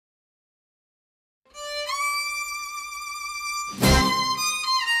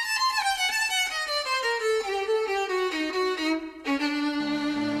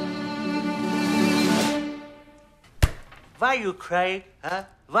Why you cry, huh?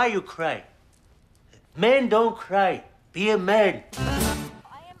 Why you cry? Men don't cry. Be a man.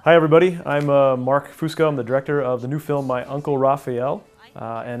 Hi everybody, I'm Mark Fusco. I'm the director of the new film My Uncle Rafael,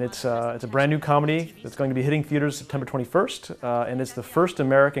 and it's a brand new comedy that's going to be hitting theaters September 21st, and it's the first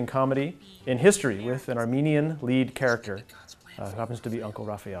American comedy in history with an Armenian lead character who happens to be Uncle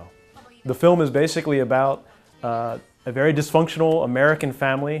Rafael. The film is basically about a very dysfunctional American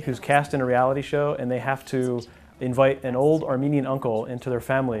family who's cast in a reality show, and they have to invite an old Armenian uncle into their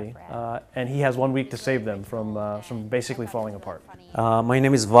family, and he has 1 week to save them from basically falling apart. My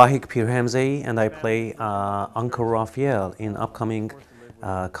name is Vahik Pirhamzei, and I play Uncle Rafael in upcoming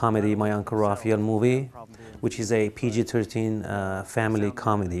comedy My Uncle Rafael movie, which is a PG-13 family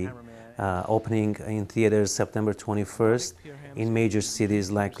comedy, opening in theaters September 21st in major cities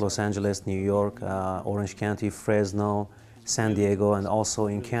like Los Angeles, New York, Orange County, Fresno, San Diego, and also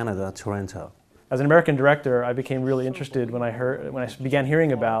in Canada, Toronto. As an American director, I became really interested when I began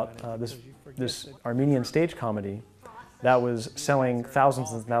hearing about this Armenian stage comedy that was selling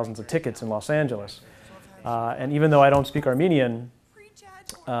thousands and thousands of tickets in Los Angeles. And even though I don't speak Armenian,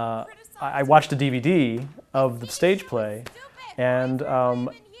 I watched a DVD of the stage play, and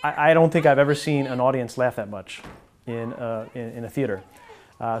I don't think I've ever seen an audience laugh that much in a theater.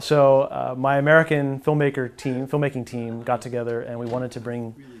 So my American filmmaking team got together, and we wanted to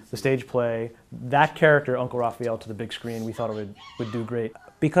bring the stage play, that character, Uncle Rafael, to the big screen. We thought it would do great.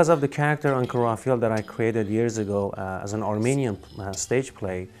 Because of the character Uncle Rafael that I created years ago as an Armenian stage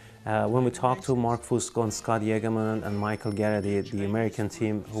play, when we talked to Mark Fusco and Scott Yegerman and Michael Garrity, the American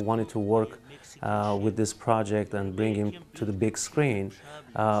team who wanted to work with this project and bring him to the big screen,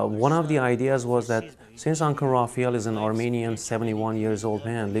 one of the ideas was that since Uncle Rafael is an Armenian 71 years old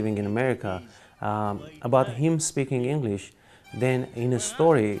man living in America, about him speaking English, then in a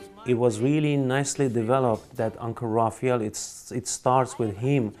story it was really nicely developed that Uncle Rafael, it starts with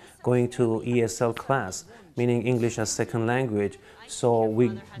him going to ESL class, meaning English as second language. So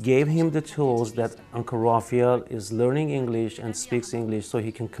we gave him the tools that Uncle Rafael is learning English and speaks English so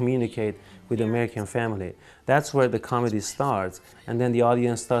he can communicate with the American family. That's where the comedy starts, and then the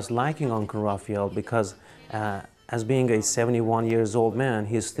audience starts liking Uncle Rafael because as being a 71 years old man,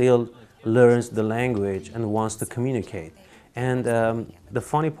 he still learns the language and wants to communicate. And the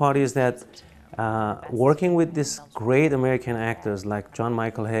funny part is that working with these great American actors like John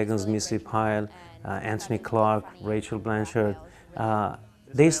Michael Higgins, Missy Pyle, Anthony Clark, Rachel Blanchard,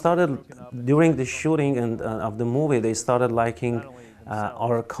 they started, during the shooting of the movie, they started liking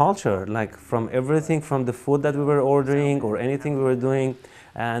our culture, like from everything from the food that we were ordering or anything we were doing,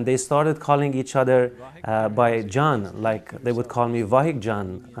 and they started calling each other by John, like they would call me Vahik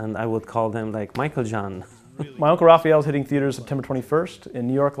John, and I would call them like Michael John. My Uncle Rafael is hitting theaters September 21st in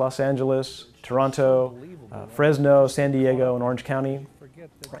New York, Los Angeles, Toronto, Fresno, San Diego, and Orange County.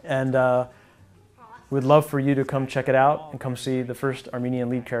 And we'd love for you to come check it out and come see the first Armenian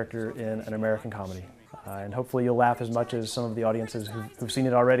lead character in an American comedy. And hopefully you'll laugh as much as some of the audiences who've seen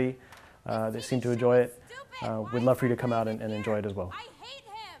it already. They seem to enjoy it. We'd love for you to come out and enjoy it as well.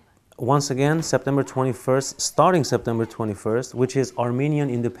 Once again, September 21st, starting September 21st, which is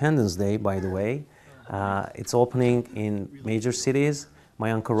Armenian Independence Day, by the way. It's opening in major cities,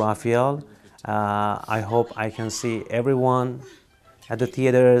 My Uncle Rafael. I hope I can see everyone at the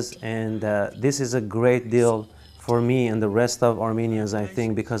theaters, and this is a great deal for me and the rest of Armenians, I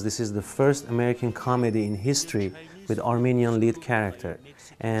think, because this is the first American comedy in history with Armenian lead character.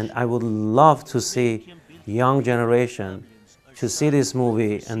 And I would love to see young generation to see this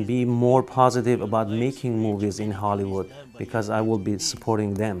movie and be more positive about making movies in Hollywood, because I will be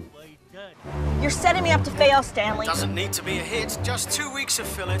supporting them. You're setting me up to fail, Stanley. Doesn't need to be a hit. Just 2 weeks of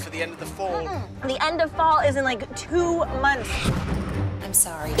fill-in for the end of the fall. The end of fall is in like 2 months. I'm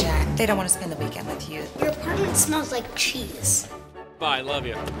sorry, Jack. They don't want to spend the weekend with you. Your apartment smells like cheese. Bye, love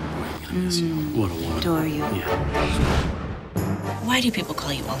you. What a woman. Adore you. Yeah. Why do people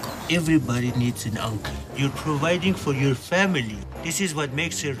call you Uncle? Everybody needs an uncle. You're providing for your family. This is what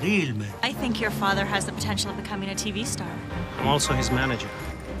makes a real man. I think your father has the potential of becoming a TV star. I'm also his manager.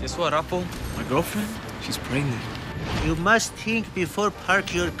 Guess what, Apple? My girlfriend? She's pregnant. You must think before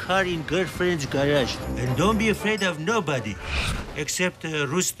park your car in girlfriend's garage. And don't be afraid of nobody, except a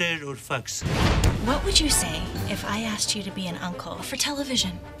rooster or fox. What would you say if I asked you to be an uncle for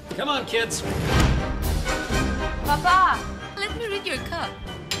television? Come on, kids. Papa, let me read your cup.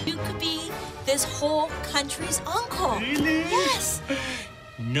 You could be this whole country's uncle. Really? Yes.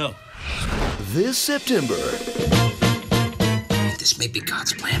 No. This September, This may be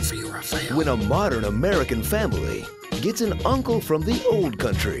God's plan for you, Rafael. when a modern American family gets an uncle from the old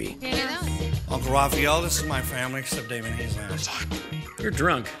country. Uncle Rafael, this is my family, except Dave and Hazel. You're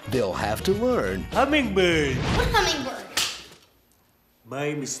drunk. They'll have to learn Hummingbird. What hummingbird?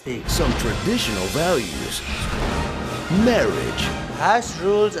 My mistake. some traditional values. Marriage, House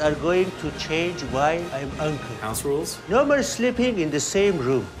rules are going to change why I'm uncle. House rules? No more sleeping in the same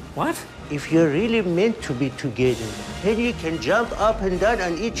room. What? If you're really meant to be together, then you can jump up and down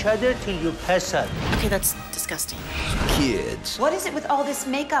on each other till you pass out. Okay, that's disgusting. kids, What is it with all this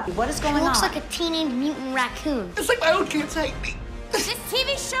makeup? What is He going looks on? like a teenage mutant raccoon. It's like my own kids hate me. This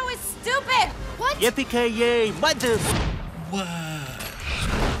TV show is stupid. What? Yippee-ki-yay, mother... Wow.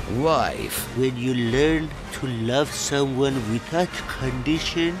 life, When you learn to love someone without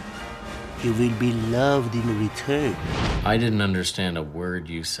condition, you will be loved in return. I didn't understand a word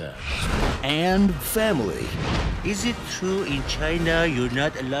you said. and family. Is it true in China you're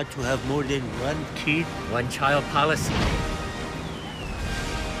not allowed to have more than one kid? One child policy.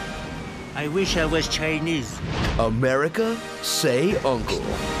 I wish I was Chinese. America, say uncle.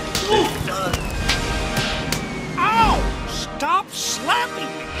 Ow! Stop slapping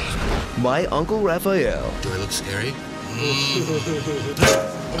me! My Uncle Rafael. Do I look scary?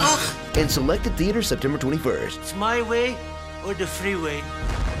 In selected theaters September 21st. It's my way or the freeway.